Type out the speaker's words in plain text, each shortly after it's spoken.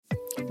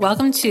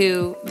Welcome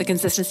to the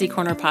Consistency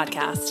Corner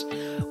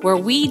podcast, where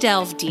we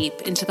delve deep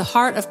into the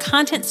heart of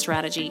content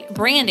strategy,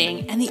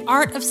 branding, and the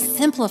art of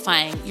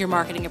simplifying your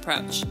marketing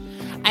approach.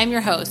 I'm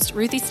your host,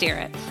 Ruthie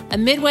Starrett, a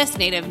Midwest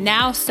native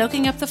now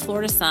soaking up the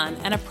Florida sun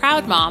and a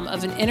proud mom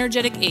of an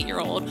energetic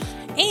 8-year-old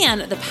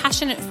and the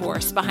passionate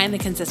force behind the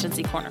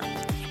Consistency Corner.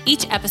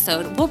 Each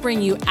episode will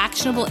bring you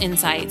actionable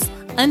insights,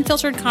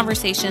 unfiltered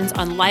conversations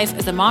on life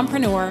as a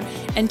mompreneur,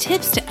 and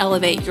tips to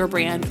elevate your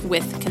brand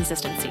with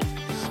consistency.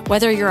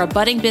 Whether you're a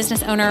budding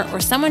business owner or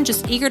someone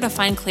just eager to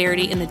find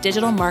clarity in the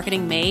digital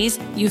marketing maze,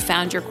 you've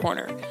found your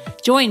corner.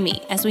 Join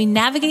me as we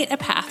navigate a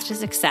path to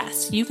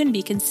success you can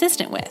be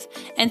consistent with,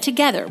 and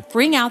together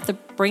bring out the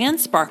brand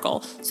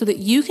sparkle so that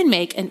you can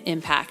make an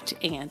impact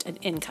and an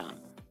income.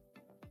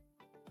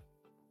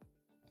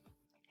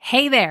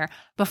 Hey there!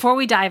 Before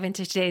we dive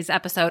into today's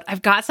episode,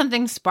 I've got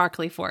something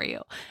sparkly for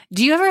you.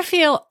 Do you ever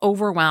feel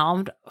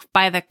overwhelmed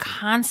by the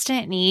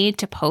constant need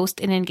to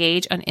post and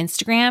engage on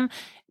Instagram?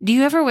 Do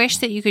you ever wish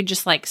that you could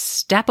just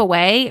step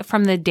away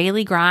from the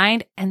daily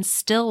grind and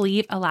still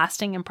leave a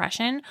lasting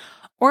impression?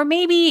 Or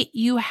maybe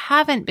you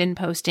haven't been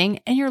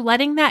posting and you're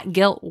letting that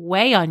guilt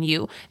weigh on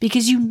you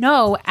because you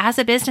know as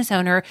a business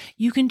owner,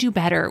 you can do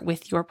better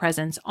with your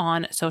presence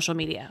on social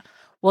media.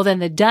 Well, then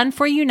the Done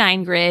For You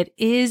 9 Grid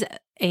is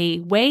a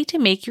way to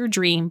make your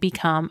dream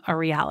become a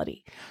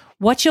reality.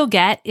 What you'll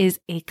get is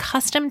a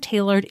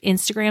custom-tailored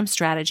Instagram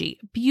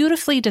strategy,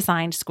 beautifully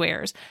designed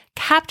squares,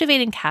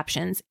 captivating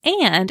captions,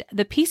 and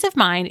the peace of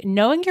mind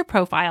knowing your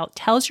profile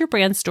tells your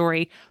brand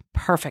story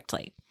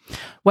perfectly.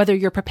 Whether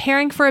you're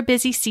preparing for a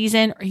busy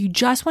season or you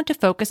just want to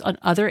focus on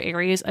other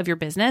areas of your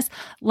business,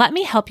 let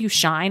me help you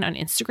shine on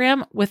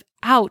Instagram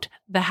without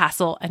the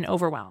hassle and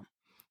overwhelm.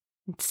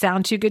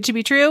 Sound too good to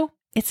be true?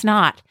 It's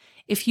not.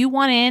 If you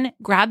want in,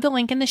 grab the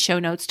link in the show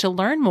notes to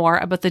learn more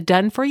about the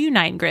Done For You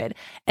 9 Grid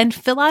and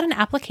fill out an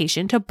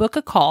application to book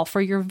a call for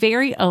your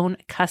very own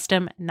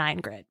custom 9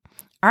 Grid.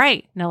 All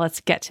right, now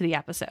let's get to the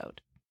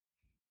episode.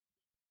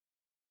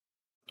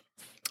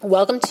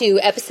 Welcome to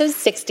episode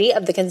 60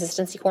 of the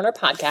Consistency Corner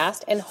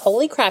podcast. And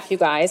holy crap, you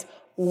guys,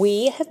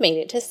 we have made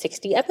it to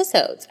 60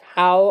 episodes.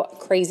 How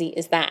crazy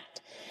is that?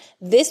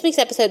 This week's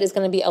episode is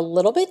going to be a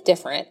little bit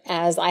different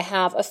as I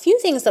have a few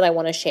things that I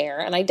want to share,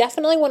 and I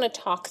definitely want to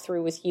talk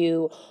through with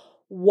you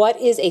what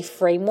is a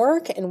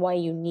framework and why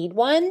you need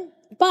one,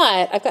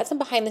 but I've got some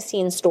behind the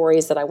scenes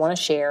stories that I want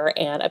to share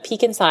and a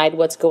peek inside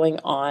what's going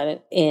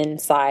on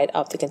inside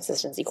of the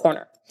Consistency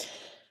Corner.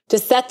 To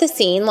set the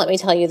scene, let me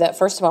tell you that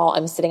first of all,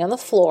 I'm sitting on the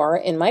floor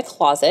in my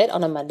closet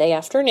on a Monday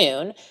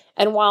afternoon,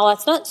 and while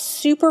that's not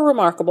super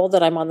remarkable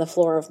that I'm on the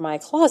floor of my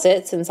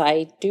closet, since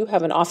I do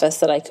have an office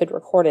that I could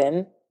record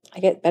in, I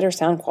get better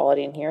sound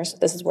quality in here, so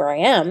this is where I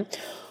am.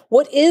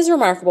 What is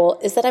remarkable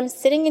is that I'm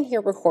sitting in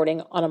here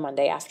recording on a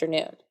Monday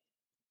afternoon.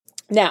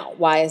 Now,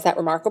 why is that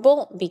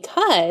remarkable?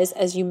 Because,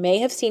 as you may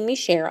have seen me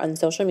share on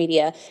social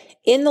media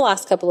in the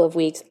last couple of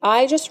weeks,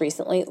 I just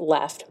recently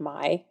left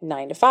my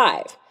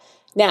 9-to-5.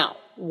 Now,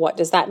 what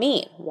does that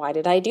mean? Why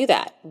did I do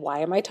that? Why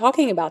am I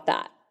talking about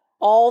that?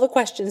 All the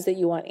questions that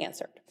you want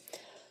answered.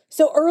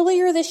 So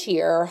earlier this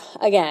year,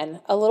 again,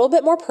 a little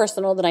bit more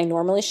personal than I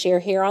normally share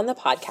here on the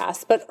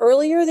podcast, but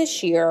earlier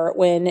this year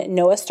when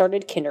Noah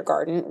started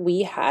kindergarten,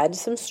 we had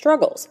some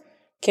struggles.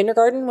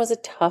 Kindergarten was a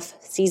tough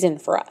season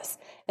for us.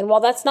 And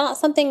while that's not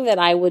something that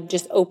I would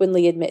just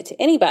openly admit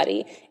to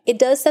anybody, it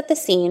does set the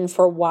scene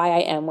for why I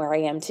am where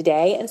I am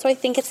today. And so I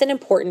think it's an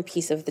important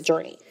piece of the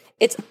journey.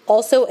 It's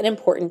also an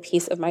important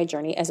piece of my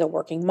journey as a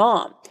working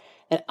mom.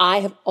 And I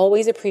have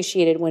always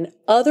appreciated when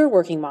other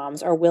working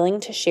moms are willing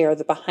to share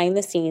the behind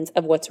the scenes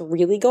of what's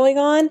really going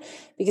on,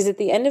 because at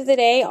the end of the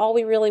day, all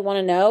we really want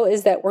to know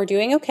is that we're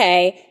doing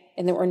okay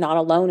and that we're not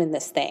alone in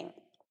this thing.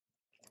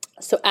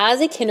 So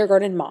as a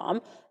kindergarten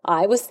mom,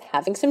 I was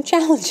having some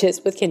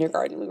challenges with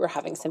kindergarten. We were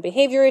having some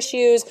behavior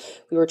issues.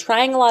 We were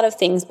trying a lot of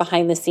things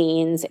behind the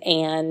scenes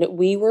and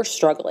we were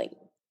struggling.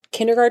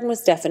 Kindergarten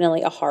was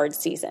definitely a hard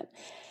season.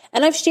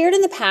 And I've shared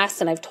in the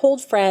past and I've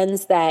told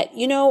friends that,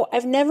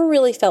 I've never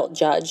really felt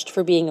judged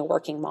for being a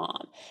working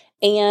mom.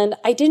 And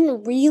I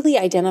didn't really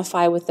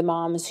identify with the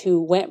moms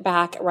who went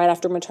back right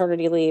after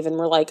maternity leave and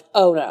were like,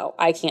 oh no,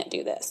 I can't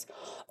do this.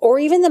 Or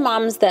even the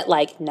moms that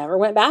never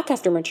went back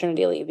after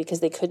maternity leave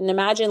because they couldn't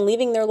imagine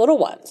leaving their little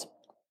ones.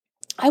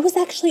 I was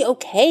actually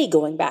okay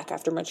going back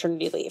after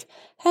maternity leave.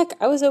 Heck,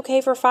 I was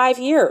okay for 5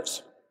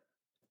 years.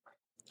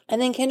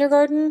 And then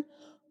kindergarten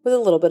was a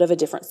little bit of a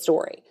different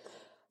story.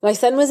 My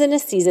son was in a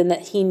season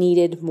that he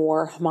needed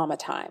more mama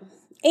time.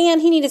 And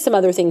he needed some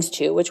other things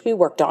too, which we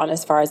worked on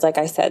as far as, like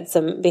I said,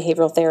 some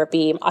behavioral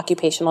therapy,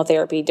 occupational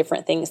therapy,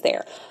 different things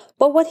there.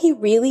 But what he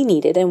really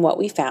needed and what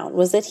we found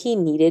was that he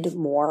needed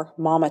more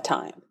mama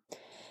time.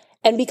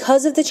 And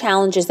because of the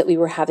challenges that we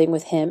were having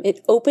with him, it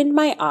opened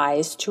my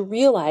eyes to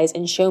realize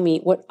and show me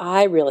what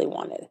I really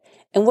wanted.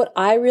 And what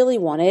I really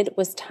wanted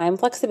was time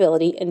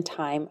flexibility and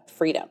time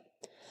freedom.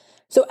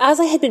 So as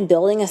I had been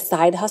building a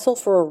side hustle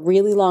for a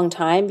really long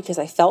time because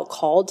I felt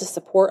called to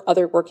support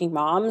other working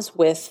moms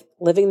with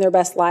living their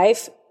best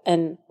life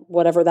and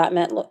whatever that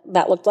meant,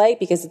 that looked like,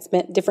 because it's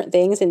meant different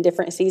things in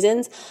different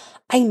seasons,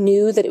 I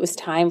knew that it was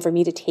time for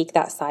me to take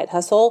that side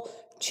hustle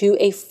to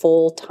a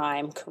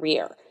full-time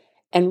career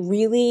and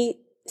really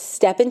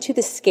step into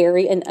the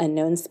scary and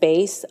unknown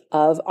space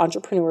of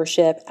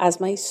entrepreneurship as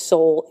my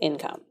sole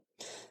income.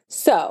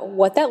 So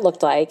what that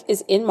looked like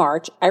is in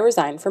March, I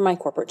resigned from my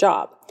corporate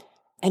job.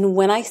 And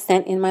when I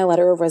sent in my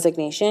letter of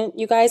resignation,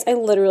 you guys, I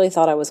literally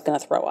thought I was going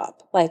to throw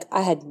up. Like,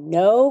 I had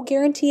no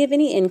guarantee of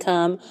any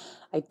income.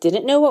 I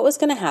didn't know what was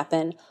going to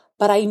happen,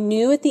 but I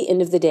knew at the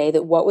end of the day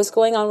that what was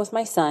going on with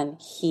my son,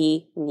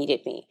 he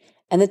needed me,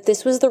 and that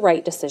this was the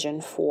right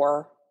decision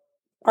for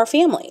our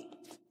family.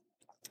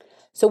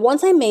 So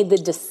once I made the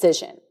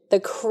decision,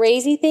 the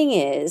crazy thing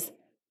is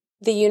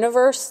the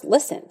universe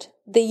listened.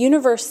 The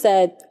universe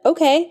said,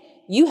 okay,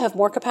 you have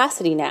more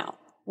capacity now.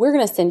 We're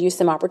going to send you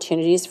some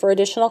opportunities for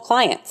additional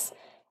clients.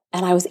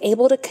 And I was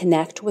able to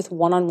connect with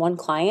one-on-one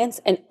clients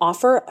and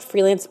offer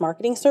freelance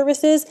marketing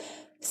services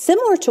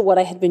similar to what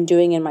I had been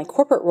doing in my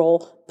corporate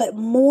role, but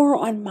more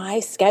on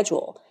my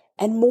schedule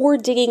and more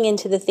digging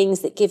into the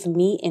things that give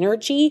me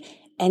energy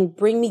and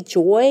bring me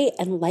joy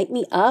and light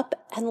me up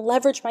and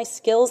leverage my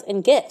skills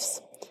and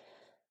gifts.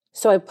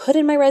 So I put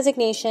in my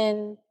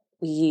resignation.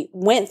 We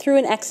went through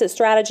an exit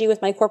strategy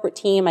with my corporate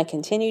team. I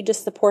continued to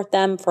support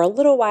them for a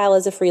little while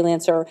as a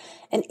freelancer.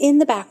 And in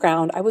the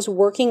background, I was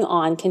working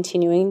on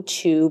continuing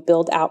to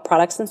build out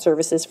products and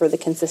services for the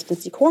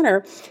Consistency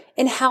Corner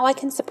and how I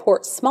can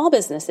support small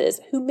businesses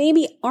who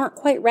maybe aren't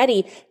quite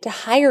ready to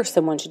hire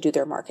someone to do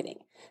their marketing.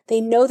 They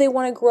know they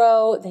want to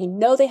grow. They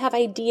know they have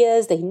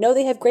ideas. They know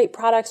they have great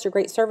products or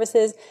great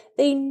services.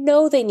 They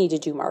know they need to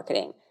do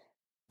marketing,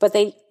 but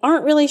they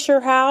aren't really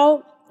sure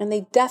how. And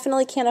they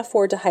definitely can't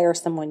afford to hire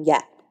someone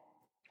yet.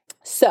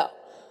 So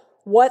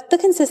what the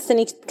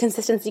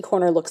Consistency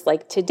Corner looks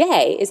like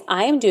today is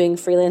I am doing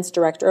freelance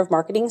director of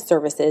marketing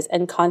services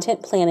and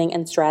content planning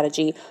and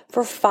strategy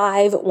for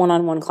 5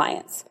 one-on-one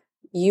clients.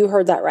 You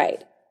heard that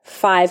right.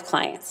 5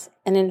 clients.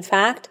 And in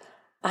fact,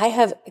 I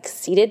have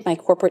exceeded my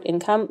corporate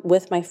income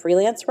with my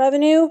freelance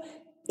revenue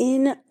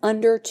in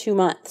under 2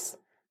 months.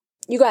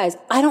 You guys,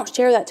 I don't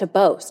share that to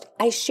boast.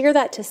 I share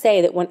that to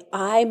say that when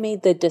I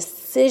made the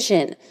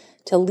decision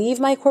to leave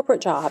my corporate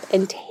job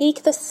and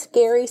take the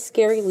scary,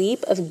 scary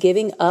leap of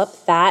giving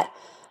up that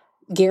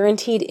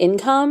guaranteed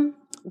income,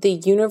 the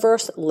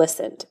universe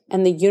listened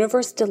and the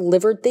universe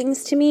delivered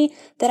things to me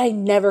that I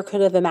never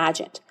could have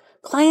imagined.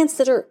 Clients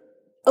that are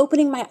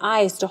opening my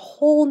eyes to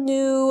whole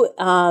new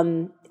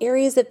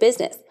areas of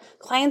business,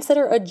 clients that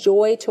are a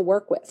joy to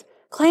work with,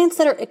 clients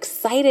that are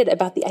excited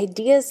about the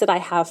ideas that I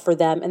have for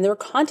them and their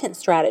content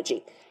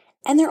strategy.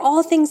 And they're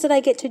all things that I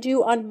get to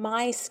do on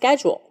my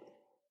schedule.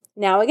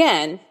 Now,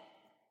 again,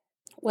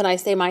 when I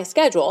say my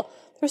schedule,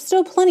 there's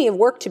still plenty of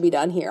work to be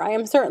done here. I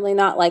am certainly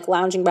not like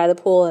lounging by the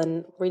pool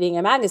and reading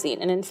a magazine.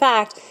 And in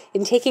fact,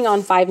 in taking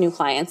on 5 new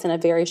clients in a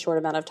very short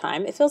amount of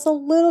time, it feels a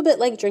little bit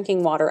like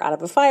drinking water out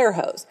of a fire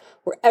hose,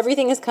 where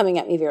everything is coming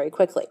at me very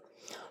quickly.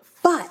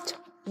 But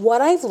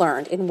what I've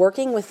learned in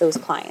working with those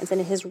clients,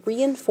 and it has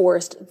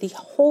reinforced the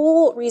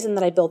whole reason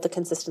that I built the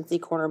Consistency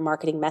Corner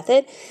marketing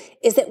method,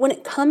 is that when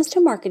it comes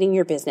to marketing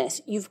your business,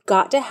 you've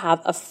got to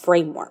have a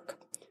framework.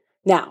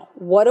 Now,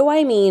 what do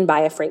I mean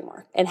by a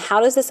framework? And how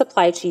does this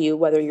apply to you,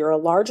 whether you're a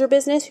larger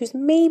business who's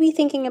maybe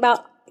thinking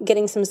about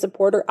getting some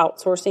support or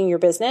outsourcing your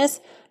business,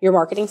 your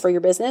marketing for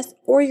your business,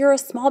 or you're a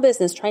small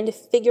business trying to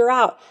figure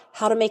out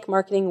how to make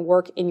marketing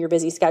work in your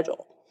busy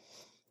schedule?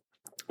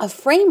 A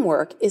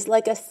framework is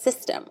like a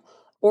system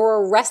or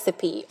a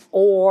recipe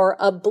or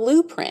a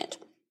blueprint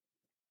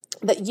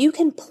that you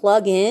can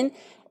plug in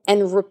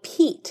and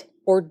repeat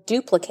or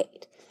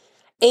duplicate.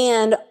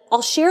 And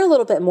I'll share a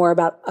little bit more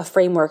about a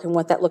framework and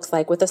what that looks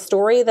like with a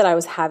story that I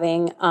was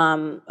having,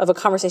 of a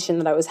conversation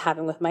that I was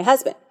having with my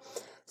husband.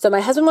 So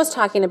my husband was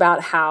talking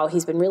about how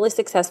he's been really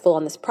successful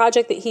on this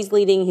project that he's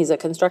leading. He's a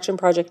construction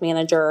project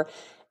manager,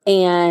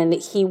 and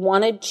he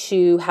wanted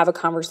to have a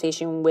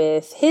conversation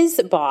with his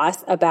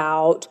boss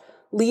about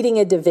leading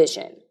a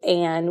division.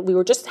 And we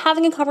were just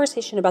having a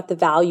conversation about the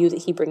value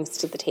that he brings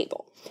to the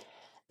table.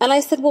 And I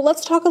said, well,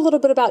 let's talk a little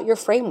bit about your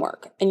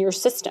framework and your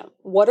system.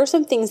 What are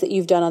some things that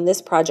you've done on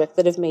this project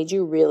that have made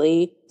you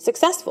really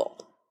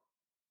successful?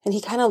 And he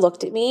kind of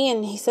looked at me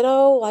and he said,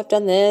 oh, well, I've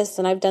done this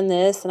and I've done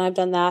this and I've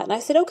done that. And I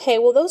said, okay,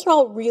 well, those are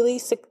all really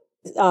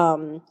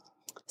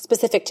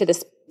specific to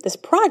this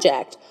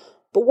project.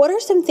 But what are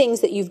some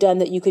things that you've done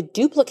that you could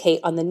duplicate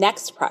on the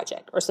next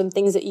project, or some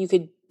things that you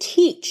could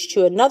teach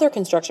to another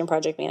construction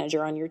project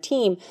manager on your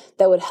team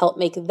that would help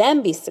make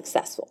them be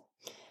successful?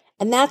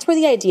 And that's where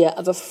the idea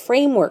of a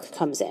framework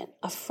comes in.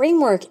 A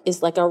framework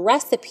is like a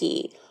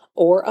recipe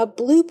or a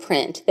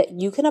blueprint that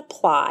you can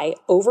apply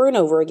over and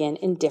over again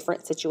in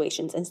different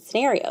situations and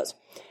scenarios.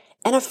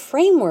 And a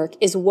framework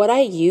is what I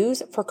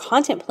use for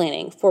content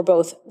planning for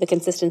both the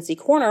Consistency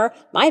Corner,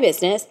 my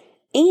business,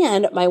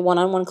 and my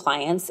one-on-one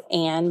clients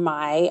and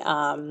my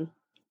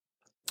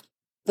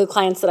the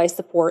clients that I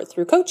support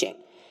through coaching.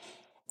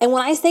 And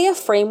when I say a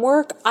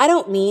framework, I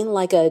don't mean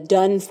like a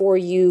done for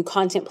you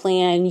content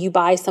plan, you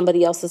buy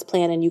somebody else's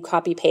plan and you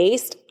copy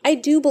paste. I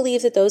do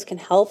believe that those can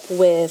help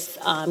with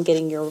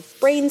getting your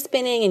brain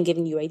spinning and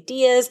giving you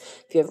ideas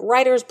if you have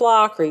writer's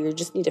block or you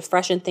just need to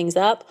freshen things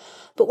up.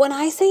 But when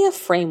I say a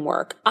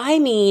framework, I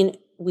mean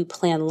we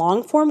plan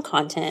long form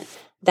content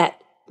that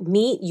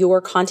meet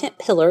your content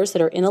pillars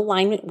that are in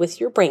alignment with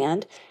your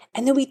brand.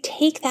 And then we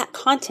take that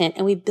content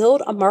and we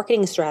build a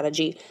marketing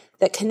strategy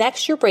that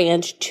connects your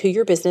brand to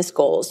your business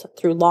goals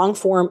through long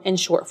form and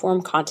short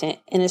form content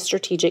in a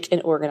strategic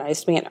and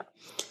organized manner.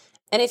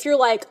 And if you're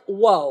like,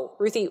 whoa,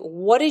 Ruthie,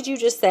 what did you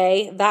just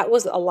say? That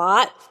was a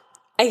lot.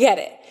 I get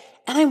it.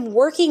 And I'm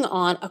working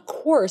on a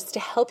course to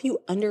help you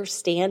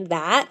understand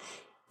that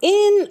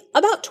in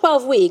about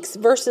 12 weeks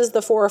versus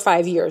the 4 or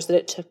 5 years that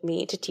it took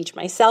me to teach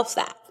myself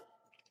that.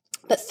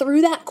 But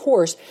through that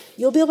course,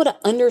 you'll be able to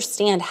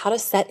understand how to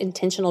set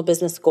intentional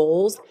business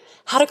goals,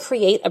 how to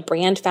create a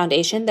brand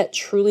foundation that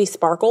truly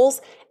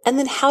sparkles, and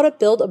then how to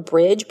build a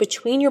bridge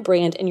between your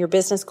brand and your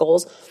business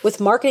goals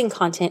with marketing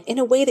content in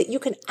a way that you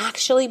can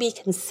actually be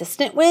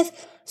consistent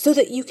with so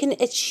that you can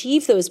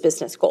achieve those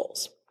business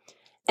goals.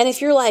 And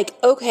if you're like,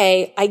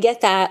 okay, I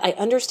get that. I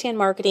understand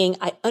marketing.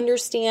 I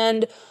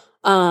understand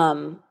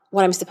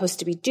what I'm supposed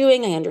to be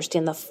doing. I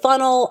understand the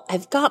funnel.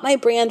 I've got my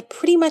brand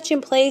pretty much in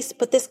place,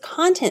 but this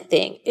content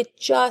thing, it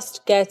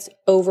just gets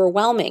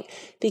overwhelming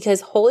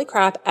because holy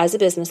crap, as a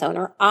business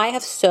owner, I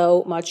have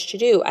so much to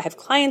do. I have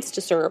clients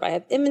to serve. I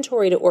have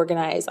inventory to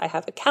organize. I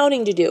have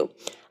accounting to do.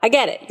 I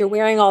get it. You're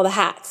wearing all the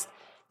hats.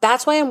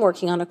 That's why I'm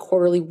working on a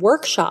quarterly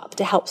workshop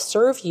to help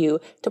serve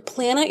you to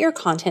plan out your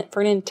content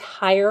for an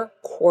entire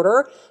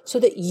quarter so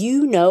that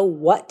you know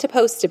what to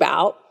post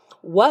about,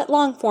 what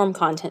long form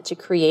content to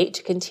create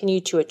to continue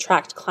to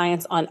attract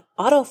clients on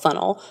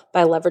AutoFunnel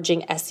by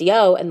leveraging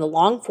SEO and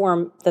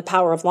the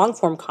power of long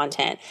form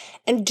content,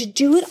 and to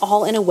do it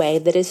all in a way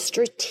that is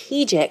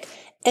strategic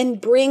and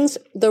brings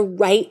the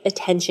right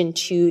attention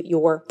to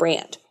your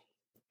brand.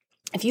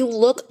 If you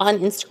look on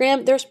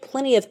Instagram, there's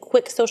plenty of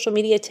quick social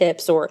media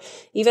tips, or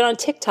even on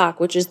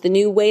TikTok, which is the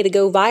new way to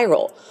go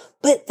viral.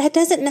 But that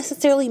doesn't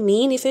necessarily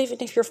mean, even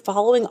if you're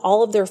following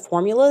all of their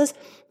formulas,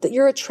 that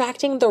you're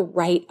attracting the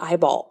right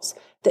eyeballs,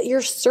 that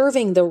you're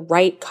serving the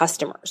right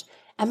customers.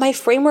 And my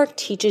framework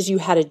teaches you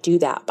how to do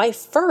that by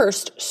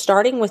first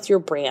starting with your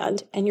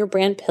brand and your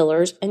brand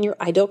pillars and your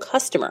ideal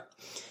customer.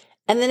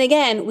 And then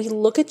again, we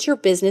look at your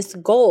business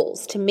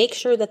goals to make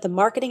sure that the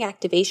marketing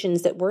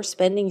activations that we're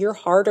spending your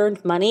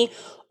hard-earned money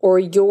or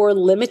your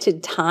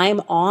limited time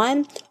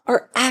on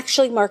are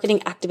actually marketing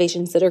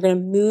activations that are going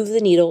to move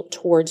the needle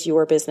towards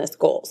your business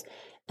goals.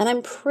 And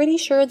I'm pretty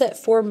sure that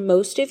for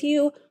most of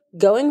you,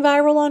 going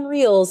viral on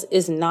Reels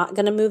is not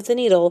going to move the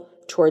needle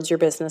towards your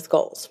business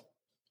goals.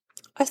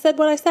 I said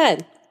what I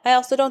said. I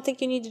also don't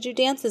think you need to do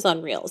dances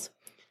on Reels.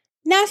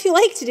 Now, if you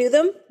like to do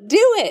them,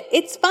 do it.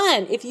 It's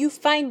fun. If you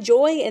find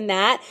joy in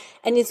that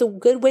and it's a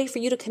good way for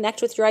you to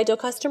connect with your ideal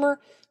customer,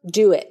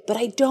 do it. But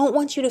I don't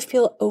want you to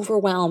feel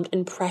overwhelmed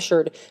and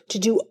pressured to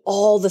do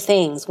all the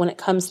things when it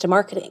comes to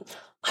marketing.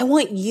 I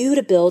want you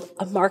to build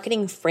a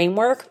marketing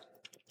framework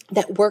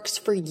that works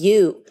for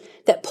you,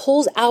 that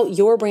pulls out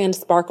your brand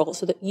sparkle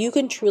so that you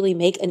can truly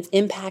make an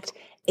impact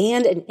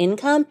and an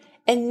income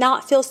and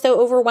not feel so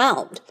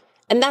overwhelmed.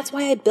 And that's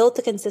why I built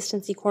the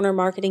Consistency Corner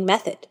marketing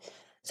method.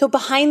 So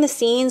behind the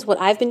scenes, what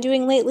I've been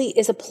doing lately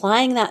is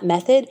applying that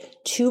method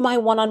to my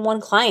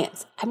one-on-one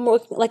clients.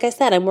 Like I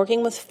said, I'm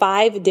working with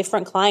 5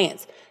 different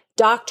clients: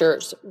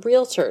 doctors,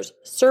 realtors,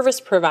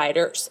 service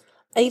providers,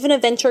 even a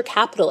venture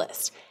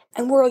capitalist.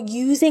 And we're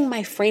using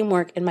my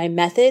framework and my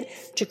method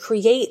to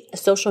create a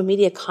social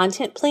media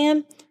content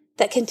plan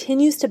that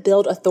continues to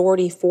build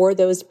authority for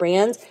those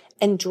brands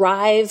and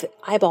drive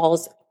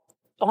eyeballs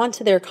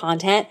onto their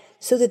content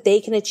so that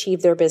they can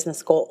achieve their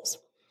business goals.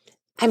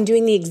 I'm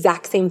doing the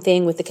exact same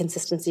thing with the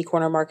Consistency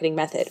Corner marketing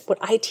method. What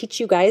I teach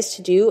you guys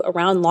to do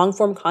around long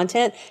form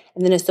content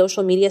and then a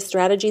social media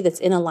strategy that's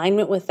in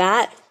alignment with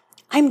that,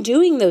 I'm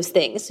doing those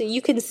things. So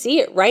you can see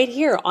it right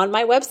here on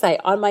my website,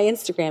 on my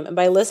Instagram, and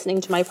by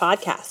listening to my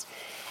podcast.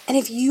 And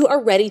if you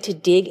are ready to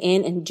dig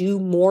in and do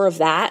more of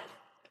that,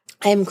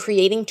 I am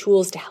creating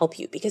tools to help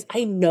you because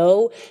I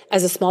know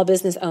as a small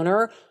business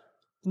owner,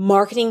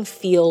 marketing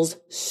feels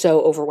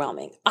so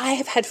overwhelming. I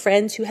have had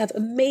friends who have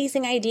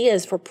amazing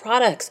ideas for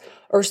products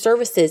or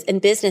services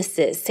and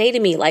businesses say to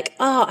me like,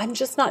 I'm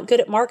just not good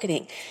at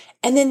marketing.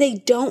 And then they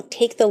don't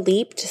take the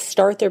leap to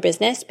start their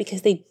business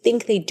because they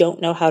think they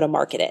don't know how to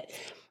market it.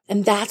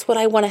 And that's what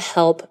I want to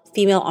help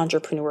female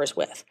entrepreneurs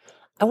with.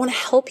 I want to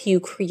help you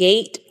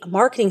create a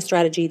marketing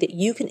strategy that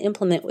you can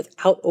implement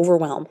without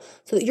overwhelm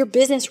so that your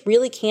business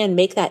really can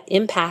make that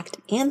impact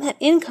and that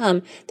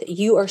income that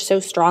you are so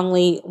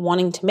strongly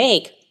wanting to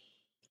make.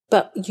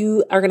 But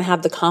you are going to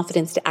have the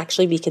confidence to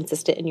actually be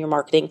consistent in your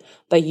marketing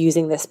by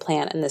using this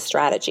plan and this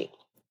strategy.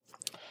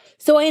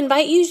 So I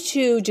invite you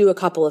to do a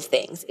couple of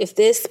things. If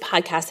this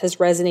podcast has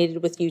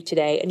resonated with you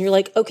today and you're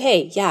like,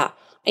 okay, yeah,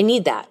 I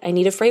need that. I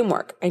need a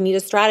framework. I need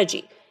a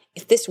strategy.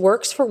 If this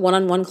works for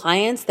one-on-one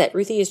clients that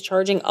Ruthie is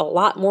charging a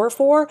lot more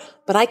for,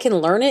 but I can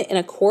learn it in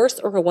a course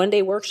or a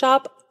one-day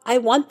workshop, I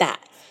want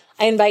that.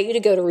 I invite you to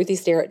go to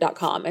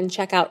ruthiestarrett.com and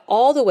check out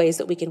all the ways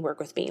that we can work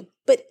with me.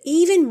 But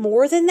even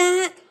more than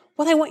that,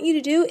 what I want you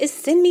to do is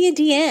send me a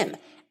DM.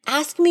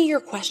 Ask me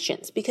your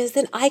questions, because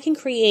then I can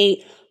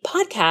create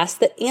podcasts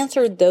that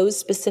answer those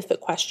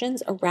specific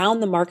questions around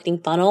the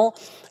marketing funnel,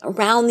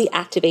 around the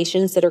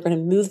activations that are going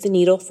to move the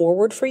needle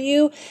forward for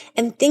you,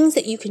 and things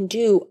that you can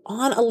do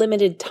on a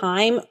limited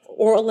time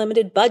or a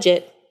limited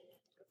budget,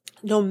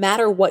 no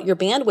matter what your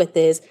bandwidth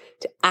is,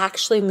 to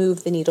actually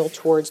move the needle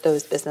towards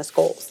those business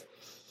goals.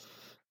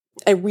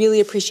 I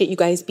really appreciate you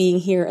guys being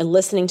here and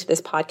listening to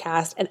this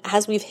podcast. And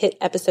as we've hit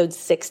episode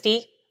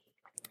 60,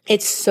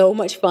 it's so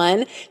much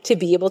fun to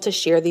be able to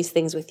share these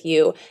things with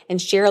you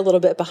and share a little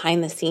bit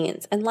behind the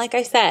scenes. And like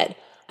I said,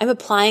 I'm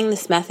applying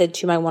this method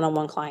to my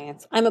one-on-one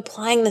clients. I'm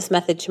applying this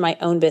method to my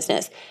own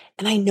business.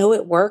 And I know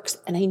it works,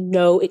 and I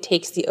know it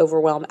takes the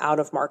overwhelm out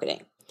of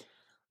marketing.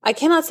 I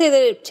cannot say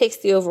that it takes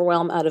the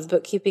overwhelm out of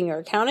bookkeeping or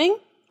accounting.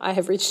 I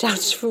have reached out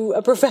to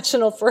a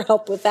professional for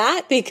help with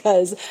that,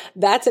 because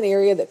that's an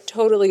area that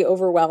totally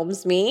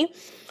overwhelms me.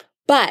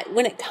 But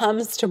when it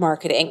comes to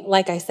marketing,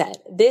 like I said,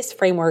 this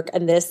framework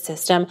and this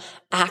system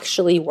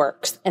actually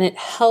works, and it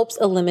helps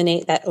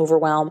eliminate that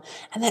overwhelm,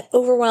 and that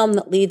overwhelm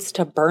that leads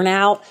to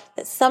burnout,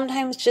 that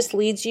sometimes just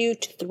leads you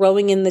to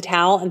throwing in the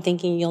towel and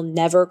thinking you'll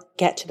never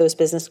get to those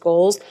business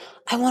goals.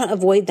 I want to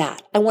avoid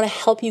that. I want to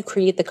help you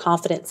create the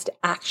confidence to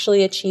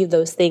actually achieve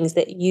those things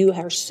that you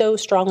are so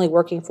strongly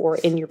working for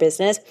in your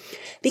business,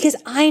 because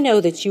I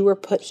know that you were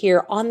put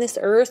here on this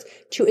earth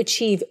to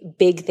achieve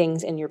big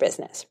things in your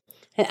business.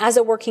 And as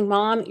a working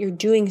mom, you're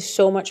doing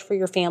so much for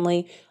your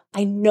family.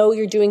 I know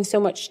you're doing so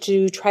much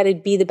to try to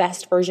be the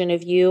best version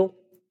of you.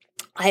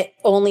 I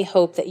only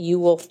hope that you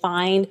will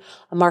find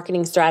a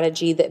marketing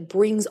strategy that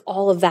brings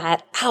all of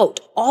that out,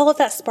 all of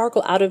that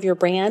sparkle out of your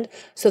brand,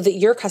 so that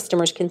your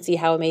customers can see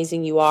how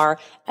amazing you are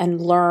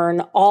and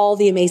learn all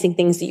the amazing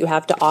things that you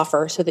have to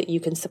offer, so that you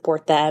can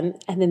support them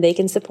and then they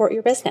can support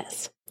your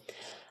business.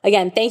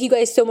 Again, thank you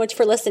guys so much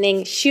for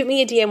listening. Shoot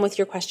me a DM with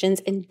your questions,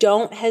 and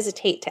don't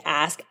hesitate to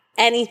ask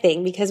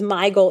anything, because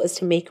my goal is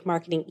to make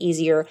marketing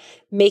easier,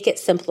 make it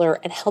simpler,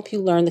 and help you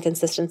learn the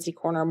Consistency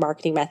Corner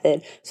marketing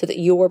method so that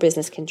your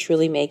business can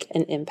truly make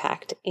an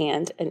impact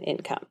and an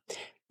income.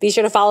 Be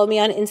sure to follow me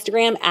on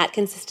Instagram at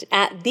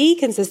the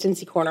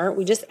Consistency Corner.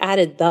 We just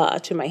added the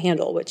to my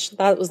handle, which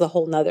that was a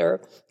whole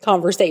nother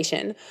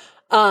conversation.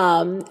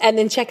 And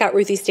then check out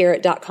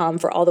ruthiestarrett.com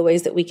for all the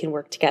ways that we can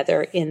work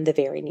together in the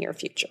very near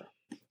future.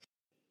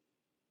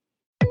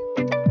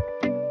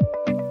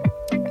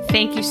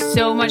 Thank you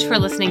so much for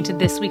listening to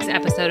this week's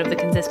episode of the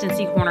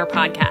Consistency Corner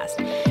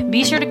podcast.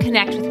 Be sure to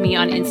connect with me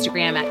on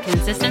Instagram at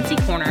Consistency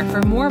Corner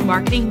for more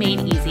marketing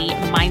made easy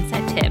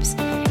mindset tips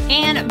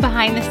and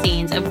behind the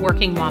scenes of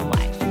working mom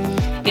life.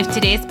 If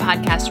today's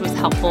podcast was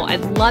helpful,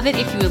 I'd love it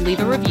if you would leave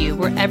a review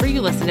wherever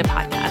you listen to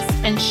podcasts,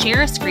 and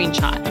share a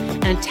screenshot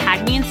and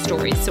tag me in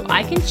stories so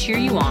I can cheer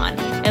you on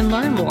and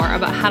learn more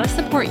about how to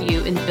support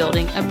you in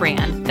building a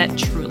brand that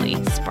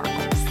truly sparkles.